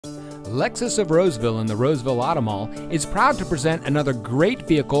Lexus of Roseville in the Roseville Automall is proud to present another great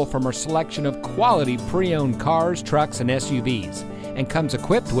vehicle from our selection of quality pre-owned cars, trucks, and SUVs, and comes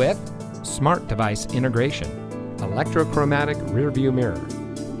equipped with smart device integration, electrochromatic rearview mirror,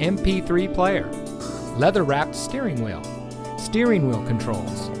 MP3 player, leather-wrapped steering wheel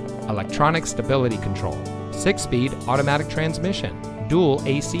controls, electronic stability control, 6-speed automatic transmission, dual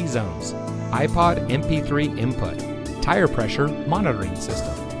AC zones, iPod MP3 input, tire pressure monitoring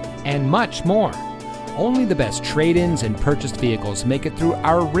system, and much more. Only the best trade-ins and purchased vehicles make it through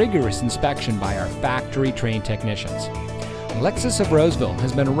our rigorous inspection by our factory-trained technicians. Lexus of Roseville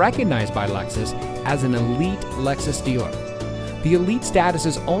has been recognized by Lexus as an elite Lexus dealer. The elite status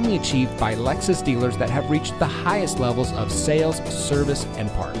is only achieved by Lexus dealers that have reached the highest levels of sales, service,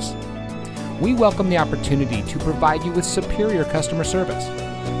 and parts. We welcome the opportunity to provide you with superior customer service.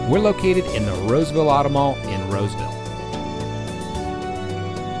 We're located in the Roseville Automall in Roseville.